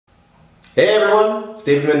Hey everyone, it's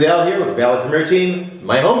David Mendel here with the Valley Premier Team,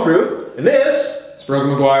 my home crew, and this is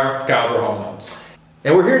Brogan McGuire with Coppell Home Loans.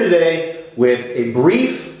 And we're here today with a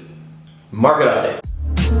brief market update.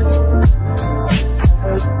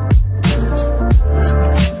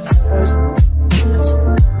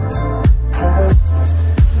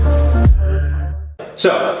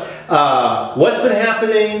 So, what's been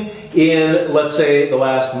happening in, let's say, the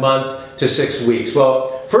last month to 6 weeks?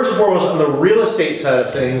 Well, first and foremost, on the real estate side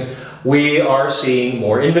of things, we are seeing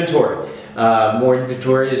more inventory. More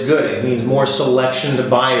inventory is good. It means more selection to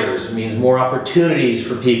buyers. It means more opportunities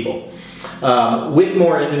for people. With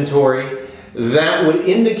more inventory, that would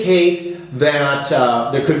indicate that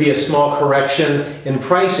there could be a small correction in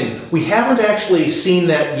pricing. We haven't actually seen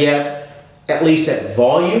that yet, at least at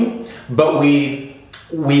volume, but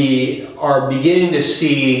we are beginning to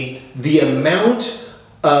see the amount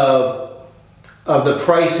of the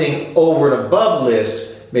pricing over and above list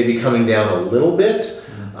maybe coming down a little bit.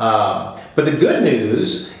 But the good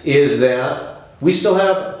news is that we still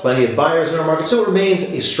have plenty of buyers in our market, so it remains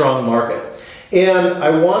a strong market. And I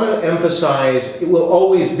want to emphasize it will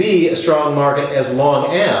always be a strong market as long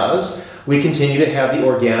as we continue to have the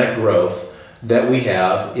organic growth that we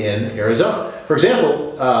have in Arizona. For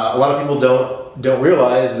example, a lot of people don't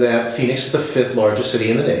realize that Phoenix is the 5th largest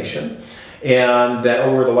city in the nation, and that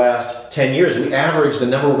over the last 10 years we averaged the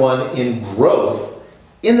 #1 in growth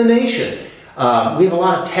in the nation. We have a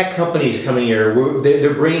lot of tech companies coming here.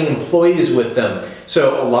 They're bringing employees with them.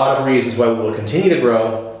 So a lot of reasons why we will continue to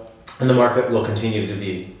grow and the market will continue to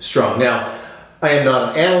be strong. Now, I am not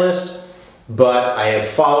an analyst, but I have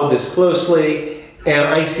followed this closely and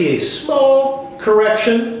I see a small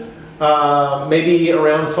correction, maybe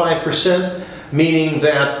around 5%, meaning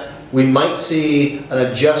that we might see an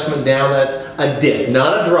adjustment down, that's a dip,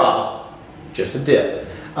 not a drop, just a dip.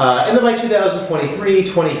 And then by 2023,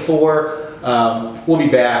 24, we'll be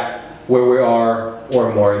back where we are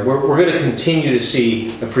or more. We're going to continue to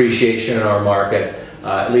see appreciation in our market,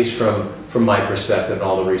 at least from my perspective and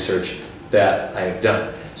all the research that I have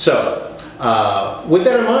done. So, with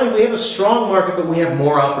that in mind, we have a strong market, but we have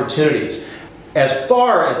more opportunities. As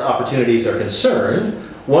far as opportunities are concerned,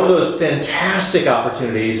 one of those fantastic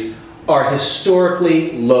opportunities are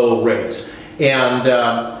historically low rates. And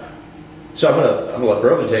so I'm gonna let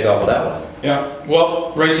Brogan take off with that one. Yeah,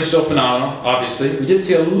 well, rates are still phenomenal, obviously. We did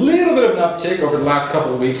see a little bit of an uptick over the last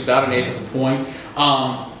couple of weeks, about 1/8 of a point.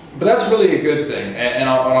 But that's really a good thing, and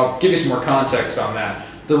I'll give you some more context on that.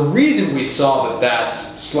 The reason we saw that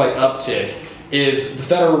slight uptick is the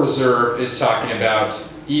Federal Reserve is talking about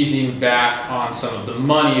easing back on some of the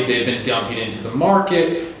money they've been dumping into the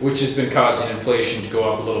market, which has been causing inflation to go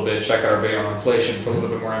up a little bit. Check out our video on inflation for a little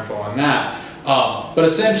bit more info on that. But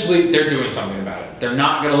essentially, they're doing something about it. They're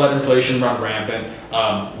not going to let inflation run rampant.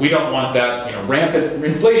 We don't want that. You know, rampant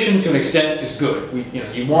inflation to an extent is good.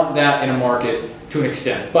 You want that in a market to an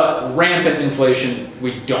extent, but rampant inflation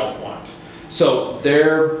we don't want. So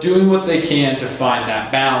they're doing what they can to find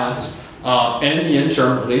that balance. And in the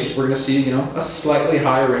interim, at least, we're going to see a slightly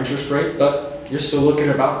higher interest rate, but you're still looking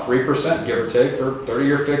at about 3%, give or take, for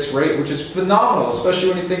 30-year fixed rate, which is phenomenal, especially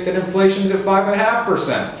when you think that inflation's at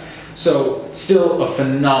 5.5%. So still a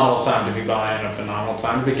phenomenal time to be buying and a phenomenal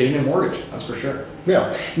time to be getting a mortgage, that's for sure.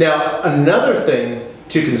 Yeah. Now, another thing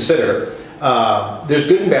to consider, there's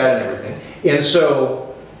good and bad in everything. And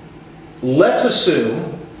so let's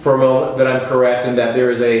assume for a moment that I'm correct and that there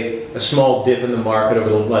is a small dip in the market over,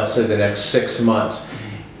 let's say, the next 6 months.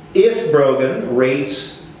 If, Brogan,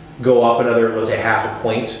 rates go up another, let's say, 1/2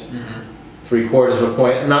 point, 3/4 of a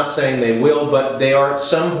point, I'm not saying they will, but they are at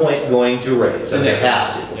some point going to raise, and they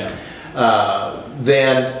have to. Yeah.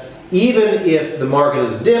 Then even if the market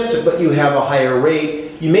is dipped, but you have a higher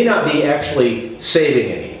rate, you may not be actually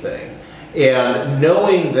saving anything. And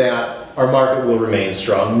knowing that our market will remain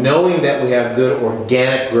strong, knowing that we have good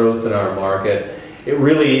organic growth in our market, it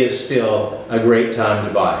really is still a great time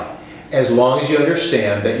to buy. As long as you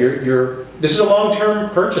understand that this is a long-term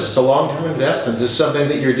purchase, it's a long-term investment. This is something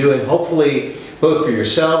that you're doing hopefully both for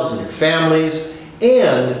yourselves and your families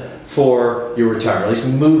and for your retirement, at least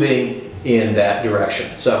moving in that direction.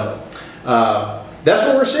 So that's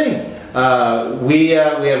what we're seeing. We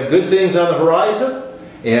have good things on the horizon,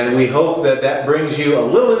 and we hope that brings you a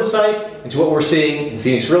little insight into what we're seeing in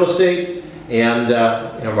Phoenix real estate and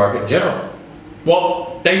in our market in general.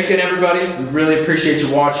 Well, thanks again, everybody. We really appreciate you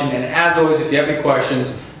watching. And as always, if you have any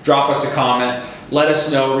questions, drop us a comment. Let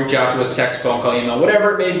us know. Reach out to us, text, phone call, email,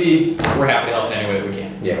 whatever it may be. We're happy to help in any way that we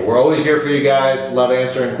can. Yeah, we're always here for you guys. Love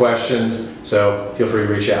answering questions. So feel free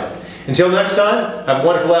to reach out. Until next time, have a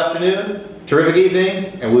wonderful afternoon, terrific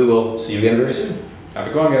evening, and we will see you again very soon. Have a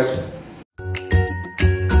good one, guys.